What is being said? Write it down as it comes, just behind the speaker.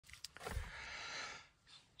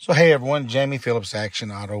So hey everyone, Jamie Phillips, Action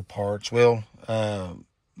Auto Parts. Well,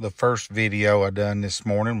 the first video I done this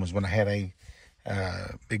morning was when I had a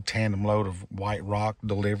big tandem load of white rock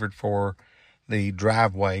delivered for the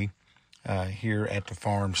driveway here at the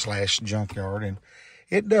farm / junkyard, and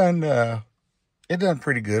it done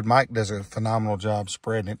pretty good. Mike does a phenomenal job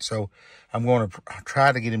spreading it, so I'm going to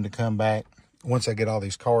try to get him to come back once I get all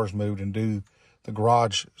these cars moved and do the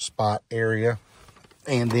garage spot area,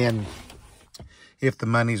 and then if the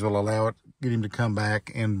monies will allow it, get him to come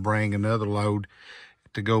back and bring another load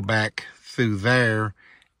to go back through there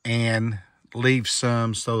and leave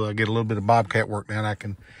some so I get a little bit of bobcat work done. I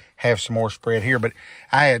can have some more spread here. But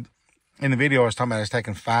I had, in the video I was talking about, I was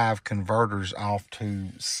taking 5 converters off to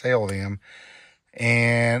sell them.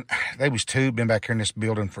 And they was two, been back here in this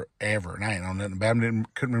building forever. And I ain't know nothing about them,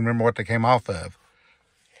 couldn't remember what they came off of.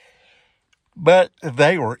 But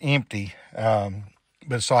they were empty.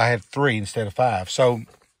 But so I had 3 instead of 5. So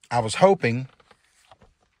I was hoping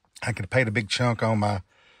I could have paid a big chunk on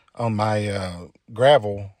my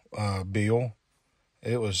gravel bill.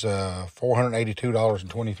 It was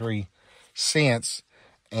 $482.23,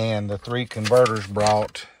 and the 3 converters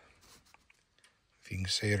brought, if you can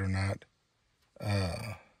see it or not,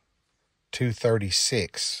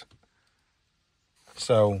 $236.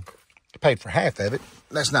 So I paid for half of it.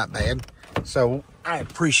 That's not bad. So I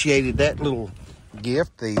appreciated that little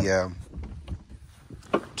gift. The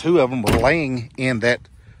 2 of them were laying in that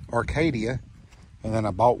Arcadia, and then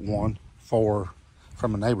I bought one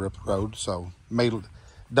from a neighbor up the road, so made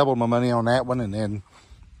double my money on that one, and then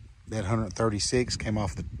that 136 came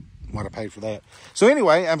off what I paid for that. So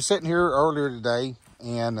anyway, I'm sitting here earlier today,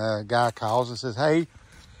 and a guy calls and says, "Hey,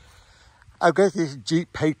 I've got this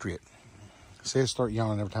Jeep Patriot." See, I start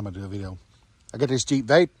yelling every time I do a video. I got this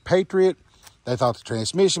Jeep Patriot. They thought the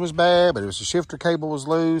transmission was bad, but it was the shifter cable was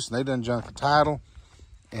loose, and they done junk the title.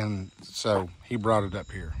 And so he brought it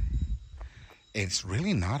up here. It's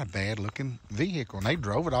really not a bad looking vehicle. And they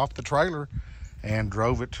drove it off the trailer and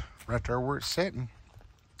drove it right there where it's sitting.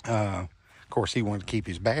 Of course, he wanted to keep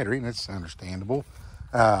his battery, and that's understandable.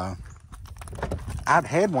 I'd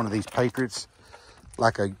had one of these Patriots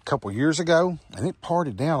like a couple years ago, and it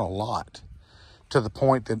parted down a lot, to the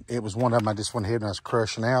point that it was one of them I just went ahead and I was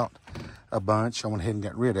crushing out a bunch. I went ahead and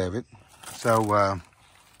got rid of it. So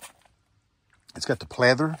it's got the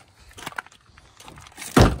pleather,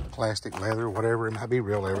 plastic leather, whatever. It might be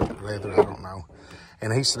real leather, I don't know.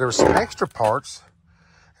 And he said there were some extra parts,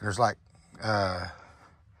 and there's like a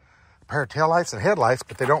pair of taillights and headlights,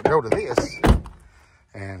 but they don't go to this.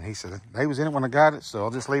 And he said they was in it when I got it, so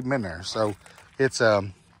I'll just leave them in there. So it's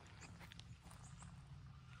 07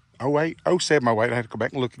 my weight. I had to go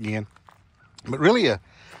back and look again. But really,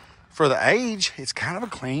 for the age, it's kind of a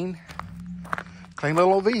clean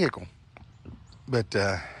little old vehicle. But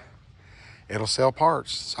it'll sell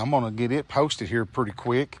parts. So I'm going to get it posted here pretty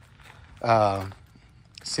quick.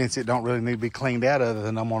 Since it don't really need to be cleaned out, other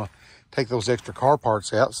than I'm going to take those extra car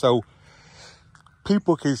parts out so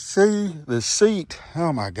people can see the seat.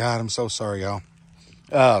 Oh my God, I'm so sorry, y'all.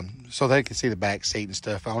 So they can see the back seat and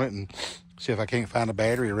stuff on it, and see if I can't find a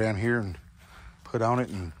battery around here and put on it,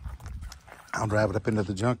 and I'll drive it up into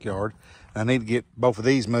the junkyard. And I need to get both of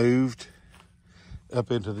these moved up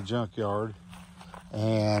into the junkyard.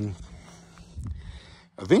 And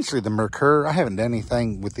eventually the Mercure, I haven't done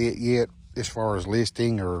anything with it yet as far as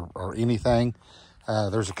listing or anything.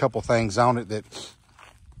 There's a couple things on it that,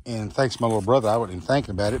 and thanks to my little brother, I wasn't even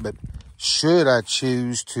thinking about it, but should I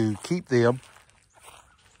choose to keep them,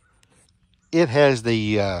 it has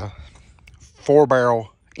the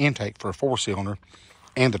 4-barrel intake for a 4-cylinder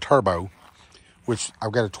and the turbo, which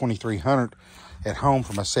I've got a 2300 at home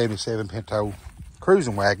for my 77 Pinto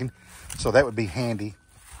cruising wagon, so that would be handy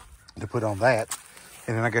to put on that.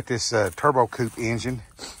 And then I got this turbo coupe engine.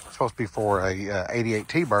 It's supposed to be for a 88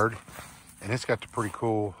 T-Bird, and it's got the pretty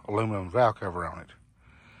cool aluminum valve cover on it,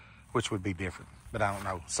 which would be different, but I don't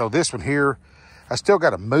know. So this one here, I still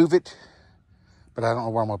got to move it, but I don't know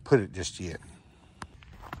where I'm going to put it just yet.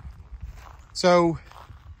 So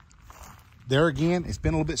there again, it's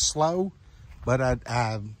been a little bit slow, but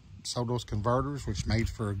I sold those converters, which made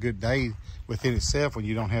for a good day within itself when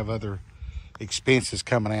you don't have other expenses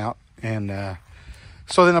coming out. And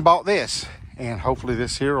so then I bought this, and hopefully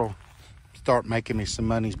this here will start making me some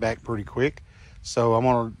monies back pretty quick. So I'm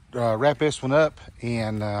going to wrap this one up,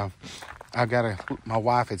 and my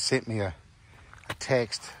wife had sent me a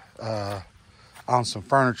text on some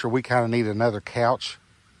furniture. We kind of need another couch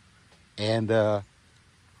and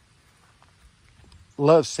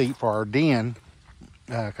love seat for our den,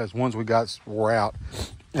 because ones we got wore out,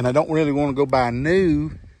 and I don't really want to go buy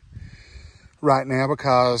new right now,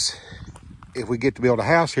 because if we get to build a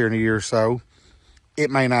house here in a year or so, it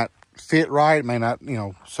may not fit right. It may not, you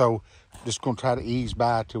know, so just going to try to ease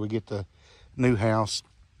by till we get the new house,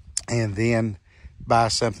 and then buy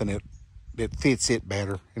something that fits it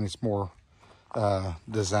better and it's more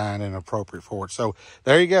designed and appropriate for it. So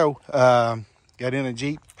there you go. Got in a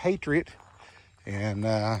Jeep Patriot and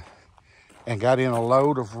got in a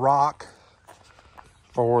load of rock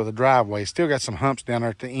for the driveway. Still got some humps down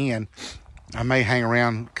there at the end. I may hang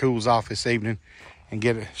around, cools off this evening, and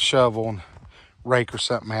get a shovel and rake or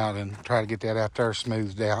something out and try to get that out there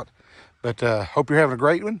smoothed out. But hope you're having a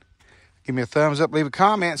great one. Give me a thumbs up, leave a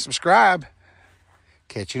comment, subscribe.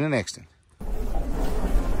 Catch you in the next one.